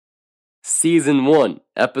Season 1,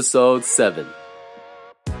 Episode 7.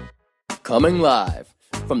 Coming live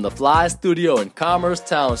from the Fly Studio in Commerce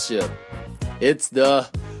Township, it's the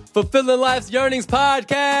Fulfilling Life's Yearnings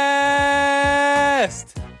Podcast!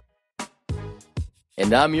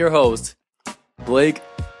 And I'm your host, Blake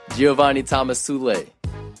Giovanni Thomas Sule.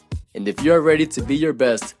 And if you're ready to be your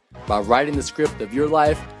best by writing the script of your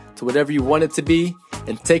life to whatever you want it to be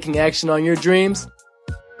and taking action on your dreams,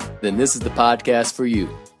 then this is the podcast for you.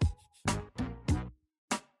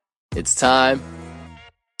 It's time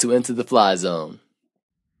to enter the fly zone.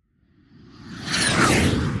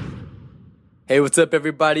 Hey, what's up,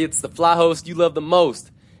 everybody? It's the fly host you love the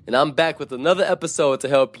most, and I'm back with another episode to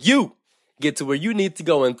help you get to where you need to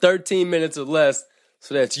go in 13 minutes or less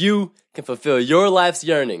so that you can fulfill your life's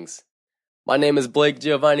yearnings. My name is Blake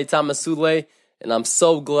Giovanni Thomas Sule, and I'm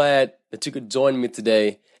so glad that you could join me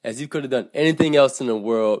today, as you could have done anything else in the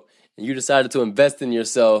world, and you decided to invest in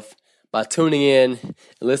yourself by tuning in and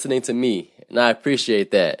listening to me, and I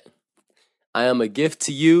appreciate that. I am a gift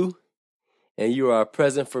to you, and you are a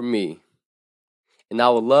present for me. And I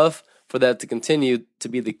would love for that to continue to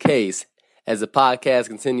be the case as the podcast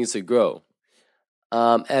continues to grow.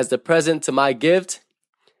 As the present to my gift,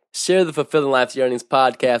 share the Fulfilling Life's Yearnings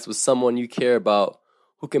podcast with someone you care about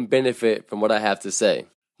who can benefit from what I have to say.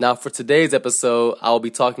 Now, for today's episode, I will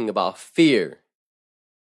be talking about fear.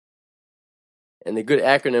 And the good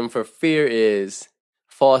acronym for fear is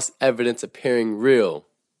false evidence appearing real.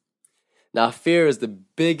 Now, fear is the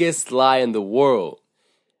biggest lie in the world.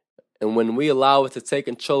 And when we allow it to take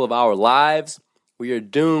control of our lives, we are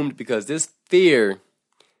doomed because this fear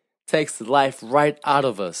takes the life right out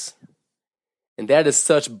of us. And that is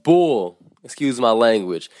such bull, excuse my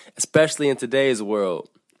language, especially in today's world.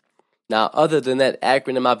 Now, other than that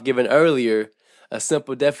acronym I've given earlier, a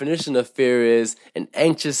simple definition of fear is an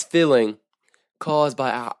anxious feeling caused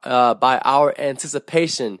by our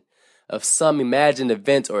anticipation of some imagined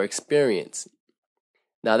event or experience.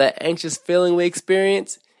 Now, that anxious feeling we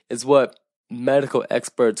experience is what medical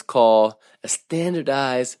experts call a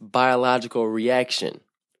standardized biological reaction.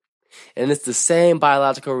 And it's the same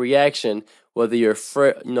biological reaction whether you're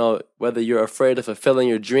afraid of fulfilling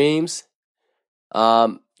your dreams,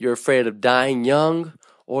 you're afraid of dying young,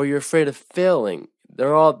 or you're afraid of failing. They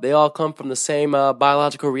all come from the same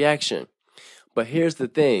biological reaction. But here's the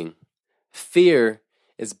thing. Fear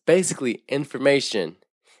is basically information.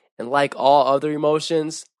 And like all other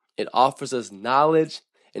emotions, it offers us knowledge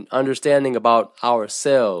and understanding about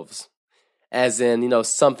ourselves. As in,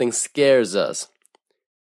 something scares us.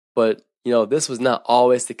 But, this was not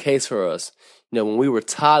always the case for us. When we were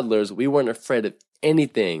toddlers, we weren't afraid of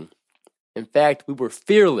anything. In fact, we were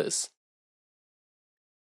fearless.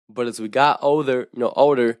 But as we got older,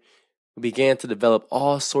 we began to develop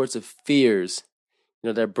all sorts of fears,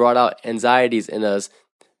 that brought out anxieties in us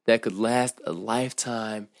that could last a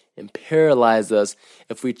lifetime and paralyze us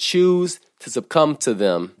if we choose to succumb to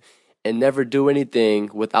them and never do anything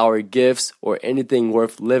with our gifts or anything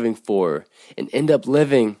worth living for, and end up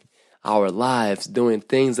living our lives doing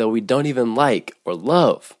things that we don't even like or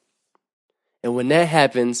love. And when that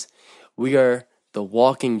happens, we are the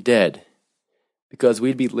walking dead, because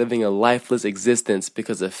we'd be living a lifeless existence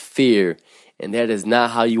because of fear, and that is not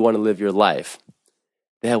how you want to live your life.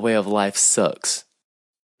 That way of life sucks.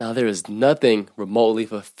 Now, there is nothing remotely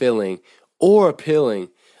fulfilling or appealing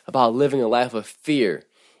about living a life of fear.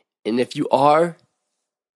 And if you are,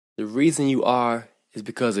 the reason you are is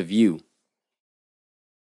because of you.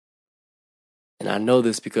 And I know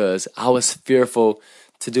this because I was fearful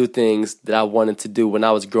to do things that I wanted to do when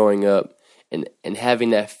I was growing up, and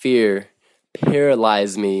having that fear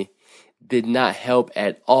paralyzed me did not help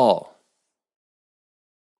at all.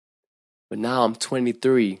 But now I'm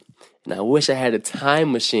 23, and I wish I had a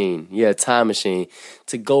time machine,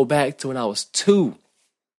 to go back to when I was 2,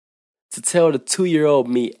 to tell the 2-year-old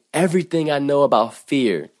me everything I know about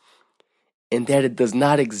fear, and that it does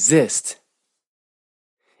not exist.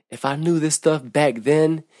 If I knew this stuff back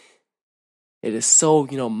then, it is so,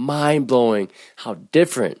 mind-blowing how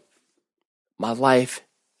different my life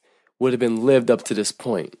would have been lived up to this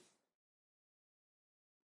point.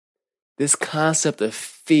 This concept of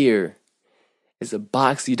fear is a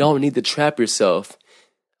box you don't need to trap yourself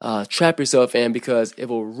in, because it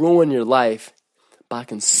will ruin your life by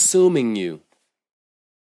consuming you.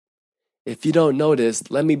 If you don't know this,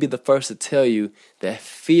 let me be the first to tell you that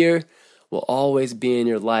fear will always be in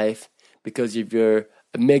your life because of your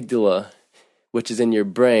amygdala, which is in your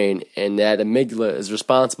brain, and that amygdala is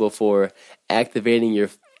responsible for activating your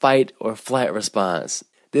fight or flight response.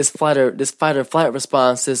 This fight or flight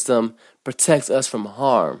response system protects us from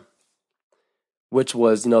harm. which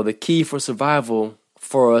was, the key for survival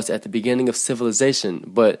for us at the beginning of civilization.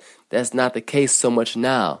 But that's not the case so much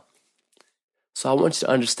now. So I want you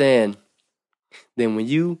to understand that when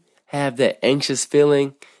you have that anxious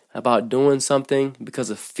feeling about doing something because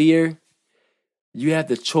of fear, you have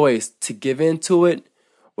the choice to give in to it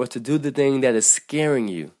or to do the thing that is scaring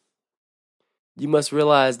you. You must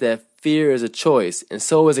realize that fear is a choice, and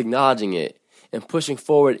so is acknowledging it and pushing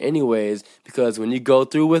forward anyways, because when you go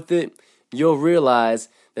through with it, you'll realize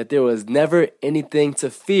that there was never anything to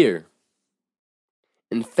fear.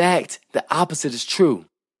 In fact, the opposite is true.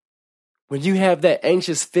 When you have that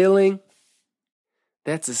anxious feeling,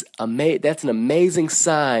 that's an amazing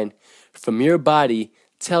sign from your body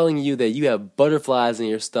telling you that you have butterflies in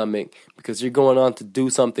your stomach because you're going on to do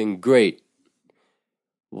something great.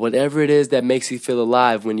 Whatever it is that makes you feel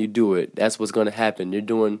alive when you do it, that's what's going to happen. You're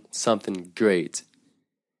doing something great.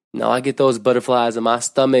 Now, I get those butterflies in my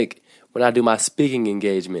stomach when I do my speaking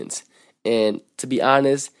engagements. And to be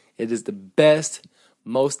honest, it is the best,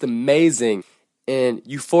 most amazing, and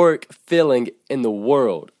euphoric feeling in the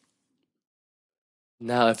world.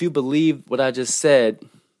 Now, if you believe what I just said,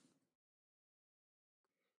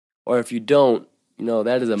 or if you don't,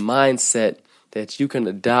 that is a mindset that you can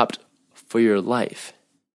adopt for your life.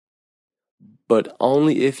 But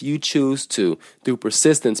only if you choose to, through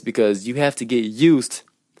persistence, because you have to get used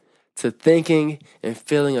to thinking and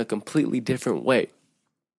feeling a completely different way.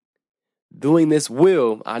 Doing this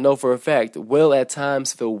I know for a fact, will at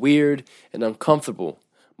times feel weird and uncomfortable,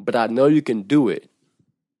 but I know you can do it.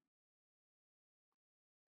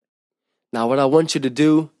 Now, what I want you to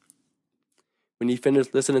do when you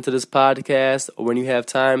finish listening to this podcast, or when you have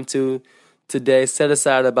time to today, set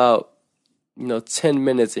aside about 10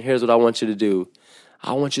 minutes, and here's what I want you to do.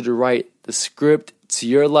 I want you to write the script to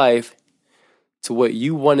your life, to what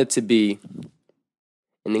you want it to be,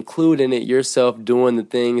 and include in it yourself doing the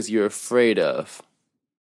things you're afraid of.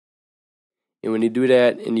 And when you do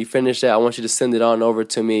that and you finish that, I want you to send it on over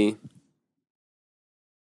to me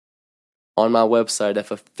on my website at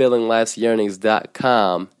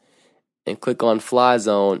fulfillinglife'syearnings.com and click on Fly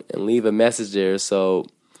Zone and leave a message there so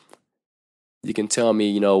you can tell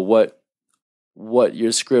me, what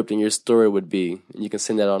your script and your story would be. And you can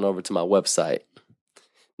send that on over to my website.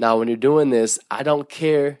 Now, when you're doing this, I don't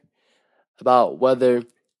care about whether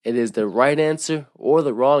it is the right answer or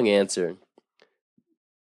the wrong answer.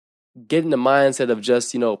 Get in the mindset of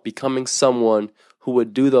just, becoming someone who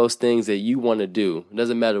would do those things that you want to do. It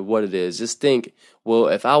doesn't matter what it is. Just think, well,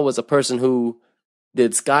 if I was a person who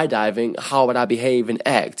did skydiving, how would I behave and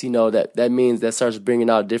act? That means that starts bringing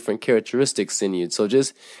out different characteristics in you. So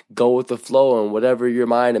just go with the flow, and whatever your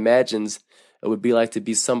mind imagines it would be like to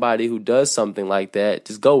be somebody who does something like that,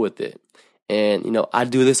 just go with it. And, I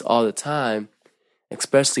do this all the time,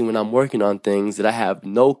 especially when I'm working on things that I have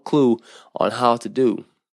no clue on how to do.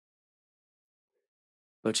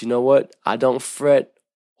 But you know what? I don't fret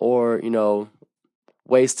or,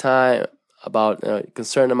 waste time about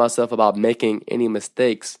concerning myself about making any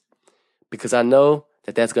mistakes, because I know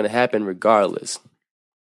that that's going to happen regardless.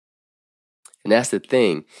 And that's the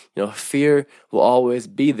thing. Fear will always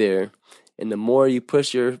be there. And the more you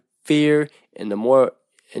push your fear and the more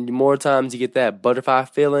times you get that butterfly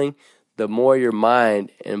feeling, the more your mind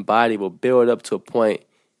and body will build up to a point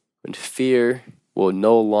when fear will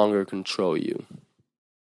no longer control you.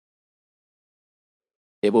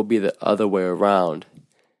 It will be the other way around.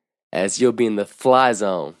 As you'll be in the fly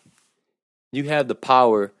zone, you have the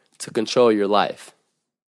power to control your life.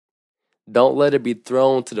 Don't let it be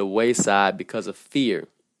thrown to the wayside because of fear.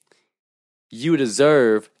 You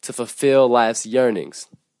deserve to fulfill life's yearnings.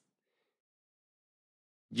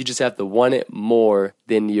 You just have to want it more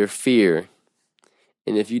than your fear.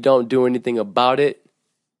 And if you don't do anything about it,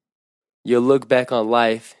 you'll look back on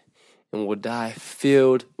life and will die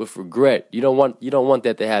filled with regret. You don't want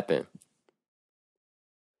that to happen.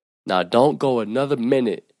 Now, don't go another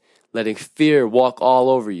minute letting fear walk all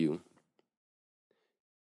over you.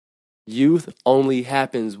 Youth only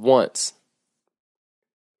happens once.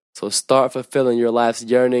 So start fulfilling your life's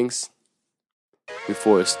yearnings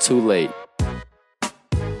before it's too late.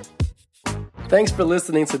 Thanks for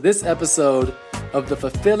listening to this episode of the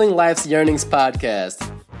Fulfilling Life's Yearnings podcast.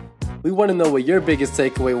 We want to know what your biggest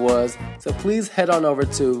takeaway was, so please head on over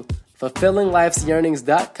to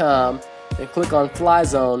fulfillinglife'syearnings.com and click on Fly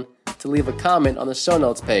Zone to leave a comment on the show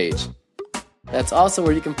notes page. That's also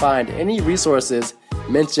where you can find any resources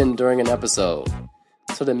mentioned during an episode.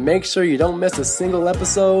 So to make sure you don't miss a single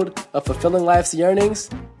episode of Fulfilling Life's Yearnings,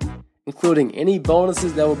 including any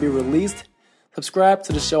bonuses that will be released, subscribe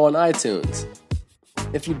to the show on iTunes.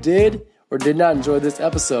 If you did, or did not enjoy this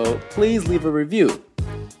episode, please leave a review.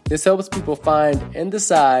 This helps people find and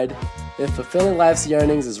decide if fulfilling life's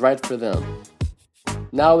yearnings is right for them.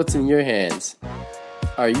 Now it's in your hands.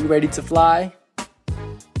 Are you ready to fly?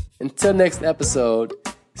 Until next episode,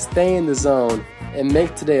 stay in the zone and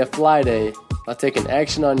make today a fly day by taking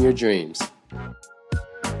action on your dreams.